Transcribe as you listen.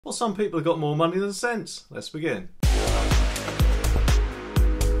Well, some people have got more money than sense. Let's begin.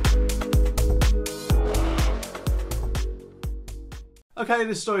 Okay,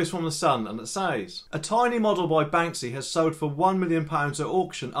 this story is from The Sun and it says, a tiny model by Banksy has sold for £1 million at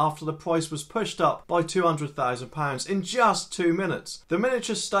auction after the price was pushed up by £200,000 in just 2 minutes. The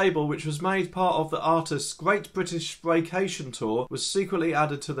miniature stable, which was made part of the artist's Great British Spraycation tour, was secretly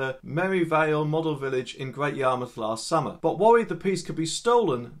added to the Merivale Model Village in Great Yarmouth last summer. But worried the piece could be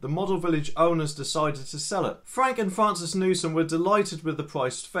stolen, the Model Village owners decided to sell it. Frank and Francis Newsom were delighted with the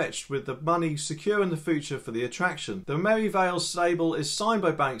price fetched, with the money secure in the future for the attraction. The Merivale stable is signed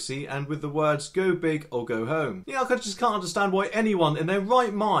by Banksy and with the words "Go big or go home." You know, I just can't understand why anyone in their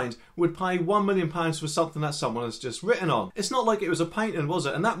right mind would pay £1 million for something that someone has just written on. It's not like it was a painting, was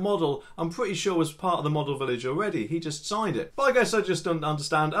it? And that model, I'm pretty sure, was part of the Model Village already. He just signed it. But I guess I just don't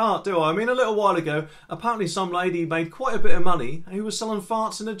understand art, do I? I mean, a little while ago, apparently some lady made quite a bit of money who was selling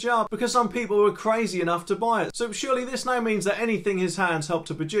farts in a jar because some people were crazy enough to buy it. So surely this now means that anything his hands helped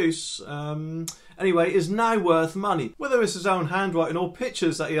to produce, anyway, is now worth money. Whether it's his own handwriting or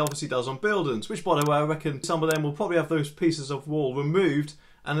pictures that he obviously does on buildings, which, by the way, I reckon some of them will probably have those pieces of wall removed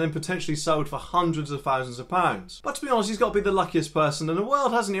and then potentially sold for hundreds of thousands of pounds. But to be honest, he's got to be the luckiest person in the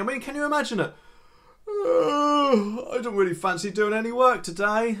world, hasn't he? I mean, can you imagine it? I don't really fancy doing any work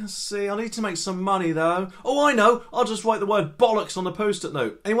today. Let's see, I need to make some money though. Oh, I know, I'll just write the word bollocks on the post-it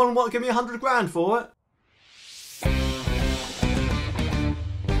note. Anyone want to give me 100 grand for it?